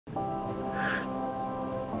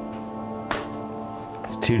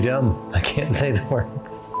It's too dumb. I can't say the words.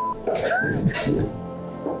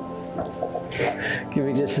 Give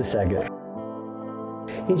me just a second.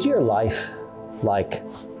 Is your life like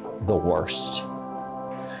the worst?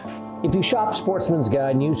 If you shop Sportsman's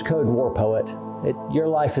Guide and use code WARPOET, your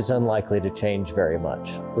life is unlikely to change very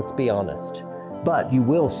much. Let's be honest. But you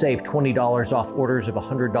will save $20 off orders of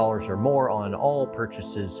 $100 or more on all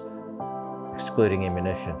purchases, excluding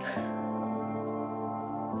ammunition.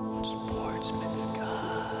 Sportsman's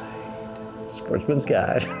Guide. Sportsman's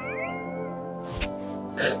Guide.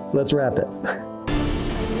 Let's wrap it.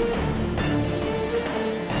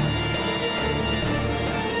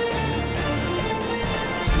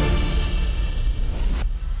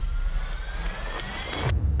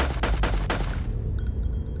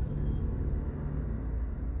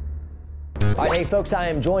 All right, hey folks, I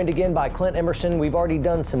am joined again by Clint Emerson. We've already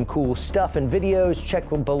done some cool stuff and videos. Check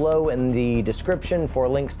below in the description for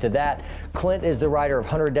links to that. Clint is the writer of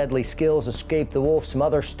 100 Deadly Skills, Escape the Wolf, some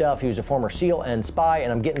other stuff. He was a former SEAL and spy,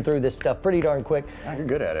 and I'm getting through this stuff pretty darn quick. Yeah, you're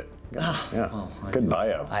good at it. Yeah, good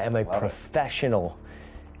bio. I am a professional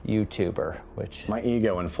YouTuber, which... My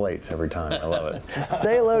ego inflates every time. I love it.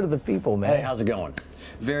 Say hello to the people, man. Hey, how's it going?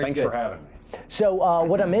 Thanks for having me. So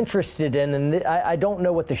what I'm interested in, and I don't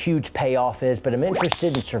know what the huge payoff is, but I'm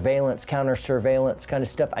interested in surveillance, counter-surveillance kind of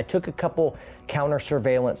stuff. I took a couple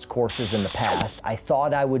counter-surveillance courses in the past. I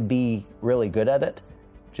thought I would be really good at it,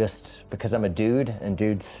 just because I'm a dude, and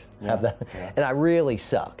dudes have that. Yeah. And I really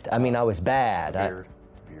sucked. I mean, I was bad.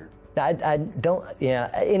 I don't,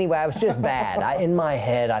 anyway, I was just bad. In my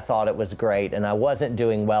head, I thought it was great, and I wasn't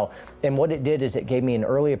doing well. And what it did is it gave me an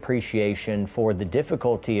early appreciation for the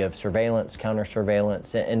difficulty of surveillance,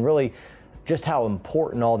 counter-surveillance, and really just how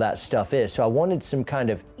important all that stuff is. So I wanted some kind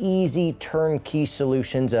of easy turnkey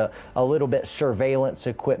solutions, a little bit surveillance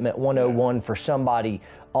equipment 101 for somebody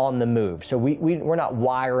on the move. So we're not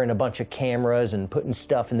wiring a bunch of cameras and putting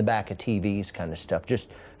stuff in the back of TVs kind of stuff, just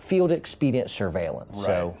field expedient surveillance. Right.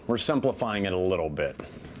 So we're simplifying it a little bit.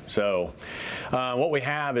 So what we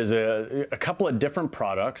have is a couple of different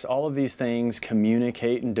products. All of these things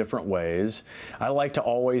communicate in different ways. I like to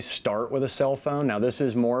always start with a cell phone. Now this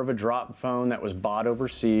is more of a drop phone that was bought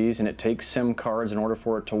overseas, and it takes SIM cards in order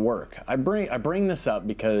for it to work. I bring this up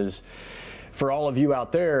because for all of you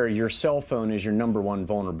out there, your cell phone is your #1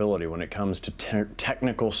 vulnerability when it comes to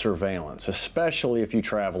technical surveillance, especially if you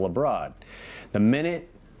travel abroad. The minute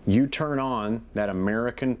you turn on that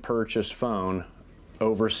American purchased phone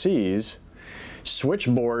overseas,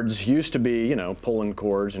 switchboards used to be, you know, pulling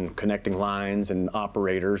cords and connecting lines and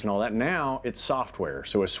operators and all that. Now it's software.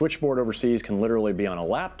 So a switchboard overseas can literally be on a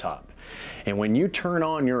laptop. And when you turn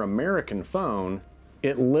on your American phone,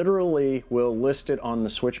 it literally will list it on the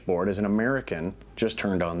switchboard as an American just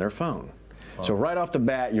turned on their phone. Wow. So right off the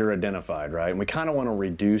bat, you're identified, right? And we kind of want to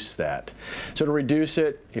reduce that. So to reduce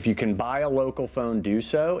it, if you can buy a local phone, do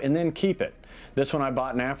so, and then keep it. This one I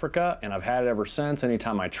bought in Africa, and I've had it ever since.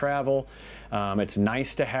 Anytime I travel, it's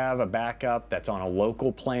nice to have a backup that's on a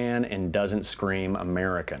local plan and doesn't scream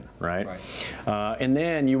American, right? And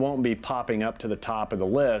then you won't be popping up to the top of the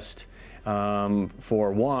list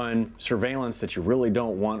for one, surveillance that you really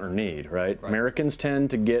don't want or need, right? Americans tend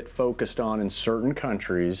to get focused on in certain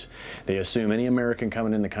countries. They assume any American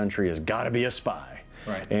coming in the country has got to be a spy.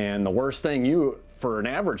 And the worst thing for an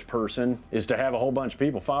average person is to have a whole bunch of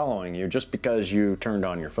people following you just because you turned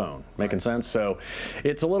on your phone. Making sense? So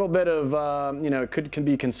it's a little bit of, you know, it can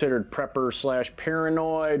be considered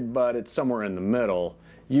prepper/paranoid, but it's somewhere in the middle.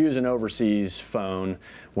 Use an overseas phone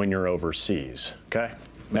when you're overseas, okay?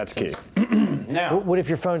 That's key. Now, what if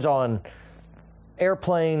your phone's on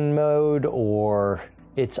airplane mode or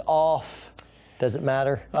it's off? Does it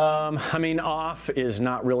matter? I mean, off is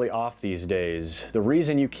not really off these days. The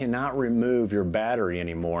reason you cannot remove your battery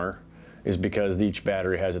anymore is because each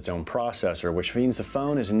battery has its own processor, which means the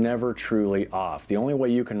phone is never truly off. The only way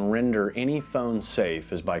you can render any phone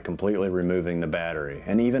safe is by completely removing the battery.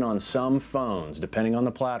 And even on some phones, depending on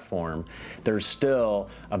the platform, there's still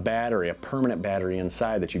a battery, a permanent battery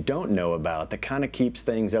inside that you don't know about that kind of keeps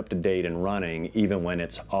things up to date and running even when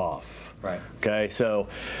it's off. Okay, so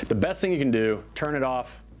the best thing you can do, turn it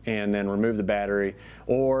off and then remove the battery,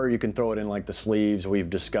 or you can throw it in like the sleeves we've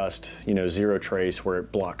discussed, you know, zero trace where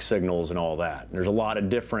it blocks signals and all that. There's a lot of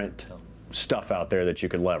different stuff out there that you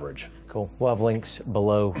could leverage. Cool. We'll have links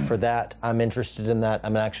below for that. I'm interested in that.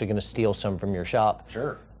 I'm actually going to steal some from your shop.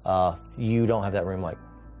 Sure. You don't have that room like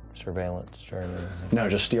surveillance during the... No,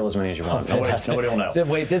 just steal as many as you want. Fantastic. Nobody will know. So,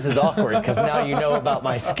 wait, this is awkward because now you know about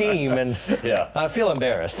my scheme, and Yeah. I feel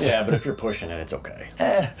embarrassed. Yeah, but if you're pushing it, it's okay.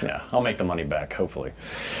 Yeah, I'll make the money back, hopefully.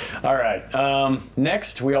 All right,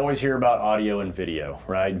 next, we always hear about audio and video,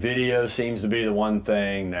 right? Video seems to be the one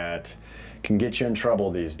thing that can get you in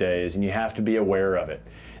trouble these days, and you have to be aware of it.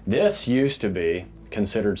 This used to be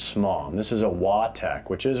considered small. And this is a WATEC,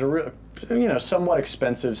 which is a real, somewhat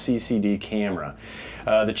expensive CCD camera.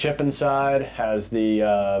 The chip inside has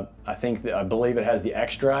the, I believe it has the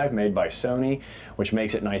X drive made by Sony, which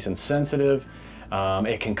makes it nice and sensitive.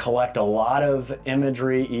 It can collect a lot of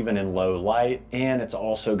imagery even in low light, and it's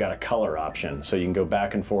also got a color option, so you can go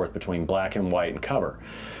back and forth between black and white and cover.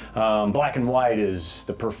 Black and white is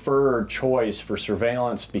the preferred choice for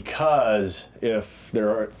surveillance because if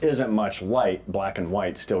there isn't much light, black and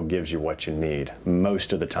white still gives you what you need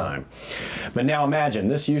most of the time. But now imagine,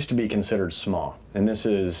 this used to be considered small, and this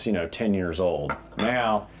is 10 years old.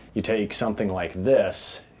 Now you take something like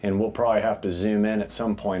this, and we'll probably have to zoom in at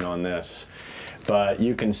some point on this, but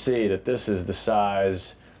you can see that this is the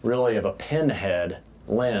size really of a pinhead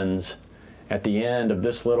lens at the end of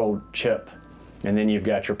this little chip. And then you've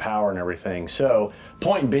got your power and everything. So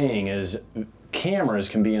point being is cameras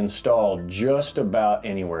can be installed just about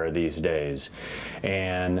anywhere these days.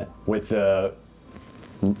 And with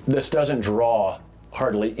this doesn't draw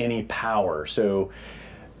hardly any power. So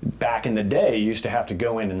back in the day, you used to have to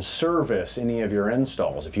go in and service any of your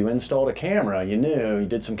installs. If you installed a camera, you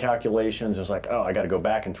did some calculations, it was like, oh, I got to go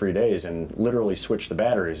back in 3 days and literally switch the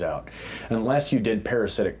batteries out. Unless you did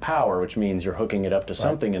parasitic power, which means you're hooking it up to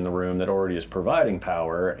something in the room that already is providing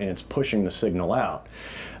power and it's pushing the signal out.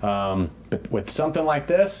 But with something like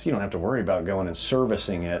this, you don't have to worry about going and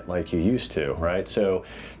servicing it like you used to, right? So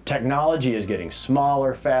technology is getting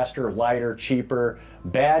smaller, faster, lighter, cheaper.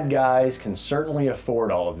 Bad guys can certainly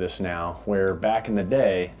afford all of this now, where back in the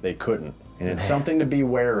day, they couldn't. And it's something to be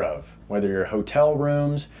aware of. Whether you're hotel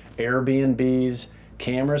rooms, Airbnbs,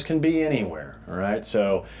 cameras can be anywhere, all right?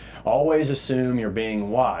 So always assume you're being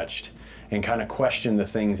watched and kind of question the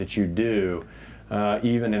things that you do,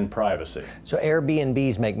 even in privacy. So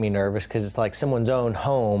Airbnbs make me nervous because it's like someone's own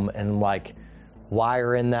home, and like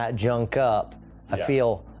wiring that junk up, I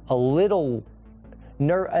feel a little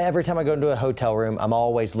every time I go into a hotel room, I'm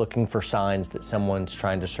always looking for signs that someone's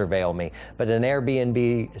trying to surveil me. But an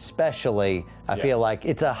Airbnb especially, I feel like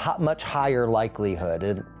it's a much higher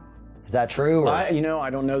likelihood. Is that true? I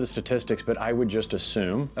don't know the statistics, but I would just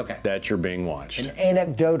assume that you're being watched. And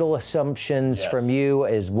anecdotal assumptions from you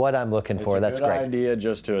is what I'm looking for. That's great. It's a good idea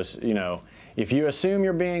just to, if you assume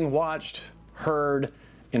you're being watched, heard,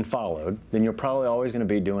 and followed, then you're probably always going to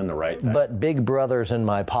be doing the right thing. But Big Brother's in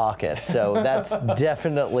my pocket, so that's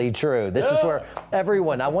definitely true. This is where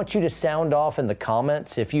everyone, I want you to sound off in the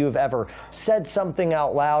comments if you've ever said something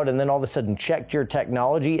out loud and then all of a sudden checked your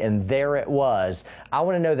technology and there it was. I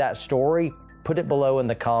want to know that story. Put it below in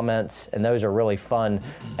the comments, and those are really fun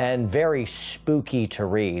and very spooky to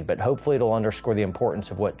read, but hopefully it'll underscore the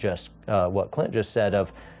importance of what Clint just said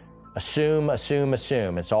of assume, assume,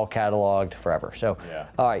 assume. It's all cataloged forever. So,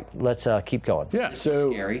 all right, let's keep going. Yeah,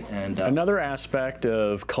 so scary. And another aspect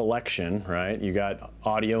of collection, right? You got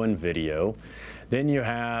audio and video. Then you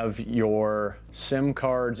have your SIM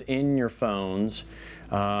cards in your phones.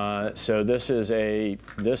 So this is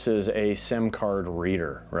a SIM card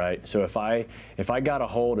reader, right? So if I got a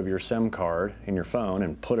hold of your SIM card in your phone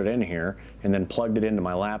and put it in here and then plugged it into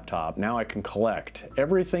my laptop, now I can collect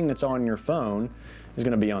everything that's on your phone is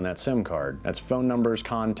going to be on that SIM card. That's phone numbers,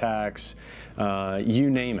 contacts, you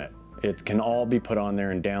name it. It can all be put on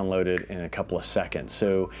there and downloaded in a couple of seconds.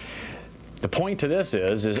 So the point to this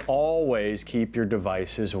is always keep your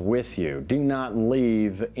devices with you. Do not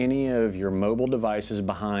leave any of your mobile devices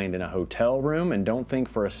behind in a hotel room, and don't think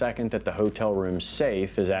for a second that the hotel room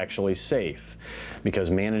safe is actually safe, because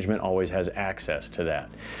management always has access to that.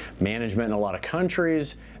 Management in a lot of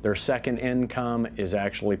countries, their second income is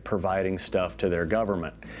actually providing stuff to their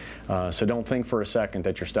government. So don't think for a second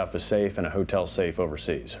that your stuff is safe in a hotel safe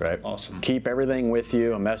overseas, right? Awesome. Keep everything with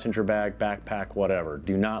you, a messenger bag, backpack, whatever.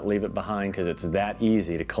 Do not leave it behind, because it's that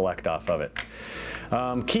easy to collect off of it.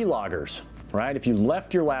 Key loggers, right? If you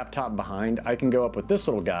left your laptop behind, I can go up with this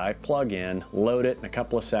little guy, plug in, load it in a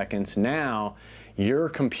couple of seconds. Now your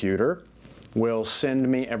computer will send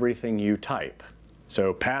me everything you type.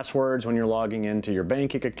 So passwords when you're logging into your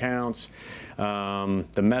banking accounts,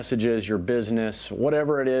 the messages, your business,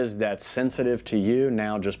 whatever it is that's sensitive to you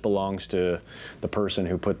now just belongs to the person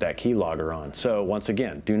who put that keylogger on. So once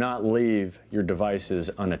again, do not leave your devices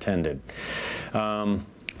unattended.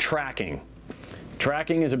 Tracking.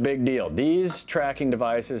 tracking is a big deal. These tracking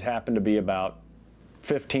devices happen to be about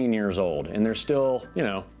 15 years old, and they're still, you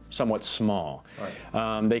know, somewhat small.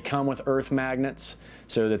 Right. They come with earth magnets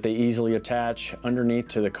so that they easily attach underneath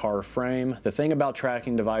to the car frame. The thing about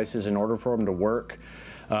tracking devices, in order for them to work,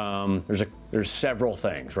 there's several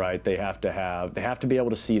things, right? They have to be able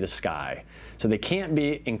to see the sky. So they can't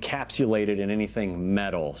be encapsulated in anything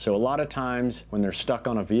metal. So a lot of times when they're stuck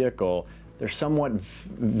on a vehicle, they're somewhat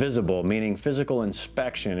visible, meaning physical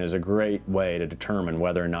inspection is a great way to determine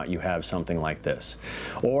whether or not you have something like this.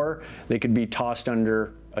 Or they could be tossed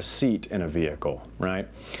under a seat in a vehicle, right?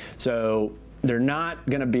 So they're not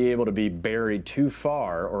going to be able to be buried too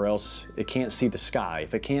far, or else it can't see the sky.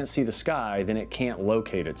 If it can't see the sky, then it can't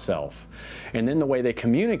locate itself. And then the way they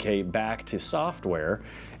communicate back to software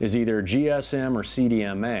is either GSM or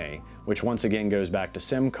CDMA, which once again goes back to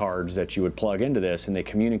SIM cards that you would plug into this, and they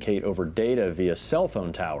communicate over data via cell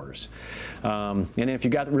phone towers. And if you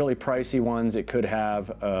got really pricey ones, it could have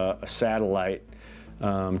a satellite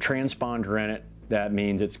transponder in it. That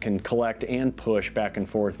means it can collect and push back and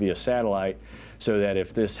forth via satellite, so that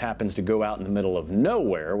if this happens to go out in the middle of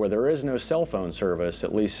nowhere where there is no cell phone service,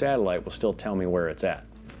 at least satellite will still tell me where it's at.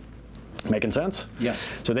 Making sense? Yes.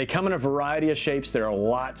 So they come in a variety of shapes. They're a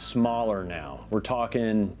lot smaller now. We're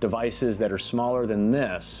talking devices that are smaller than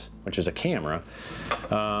this, which is a camera,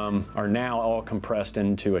 are now all compressed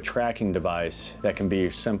into a tracking device that can be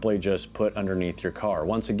simply just put underneath your car.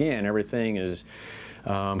 Once again, everything is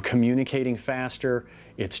communicating faster,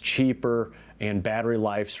 it's cheaper, and battery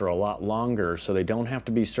lives are a lot longer, so they don't have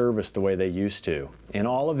to be serviced the way they used to. And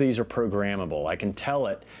all of these are programmable. I can tell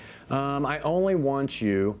it, I only want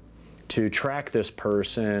you to track this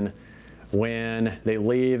person when they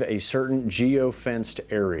leave a certain geo-fenced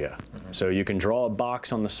area. So you can draw a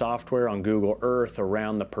box on the software on Google Earth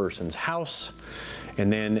around the person's house,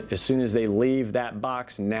 and then as soon as they leave that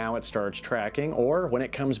box, now it starts tracking, or when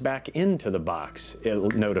it comes back into the box,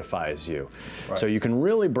 it notifies you. Right. So you can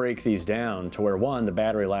really break these down to where, one, the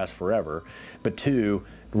battery lasts forever, but two,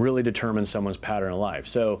 really determine someone's pattern of life.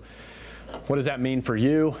 So what does that mean for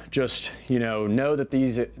you? Just, you know that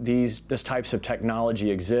this types of technology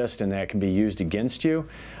exist and that can be used against you.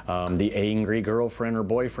 The angry girlfriend or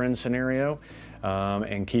boyfriend scenario,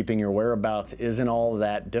 and keeping your whereabouts isn't all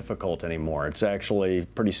that difficult anymore. It's actually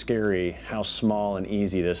pretty scary how small and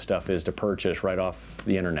easy this stuff is to purchase right off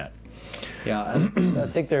the internet. Yeah, I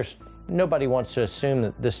think nobody wants to assume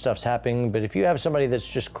that this stuff's happening, but if you have somebody that's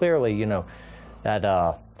just clearly, you know,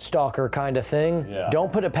 that stalker kind of thing, yeah,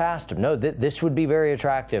 don't put it past them. No, this would be very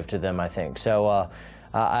attractive to them, I think. So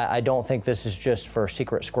I don't think this is just for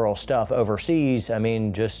secret squirrel stuff overseas. I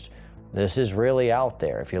mean, this is really out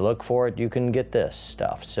there. If you look for it, you can get this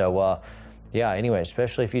stuff. So yeah, anyway,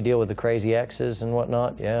 especially if you deal with the crazy exes and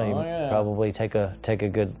whatnot, yeah, probably take a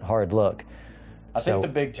good hard look. I think the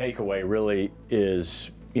big takeaway really is,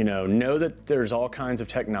 know that there's all kinds of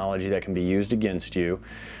technology that can be used against you.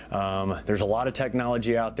 There's a lot of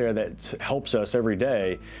technology out there that helps us every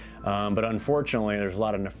day, but unfortunately there's a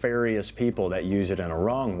lot of nefarious people that use it in a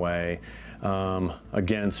wrong way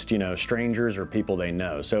against, strangers or people they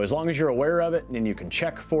know. So as long as you're aware of it, then you can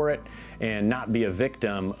check for it and not be a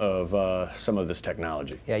victim of some of this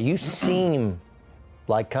technology. Yeah, you seem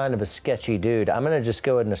like kind of a sketchy dude. I'm gonna just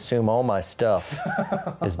go ahead and assume all my stuff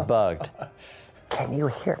is bugged. Can you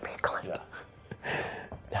hear me, Clint?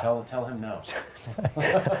 Yeah. Tell him no.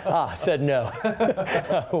 Said no.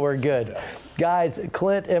 We're good. Yeah. Guys,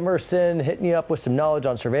 Clint Emerson hitting you up with some knowledge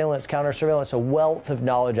on surveillance, counter surveillance, a wealth of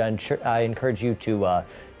knowledge. I encourage you to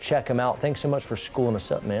check him out. Thanks so much for schooling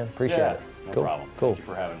us up, man. Appreciate it. No problem. Cool. Thank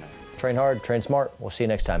you for having me. Train hard, train smart. We'll see you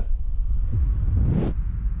next time.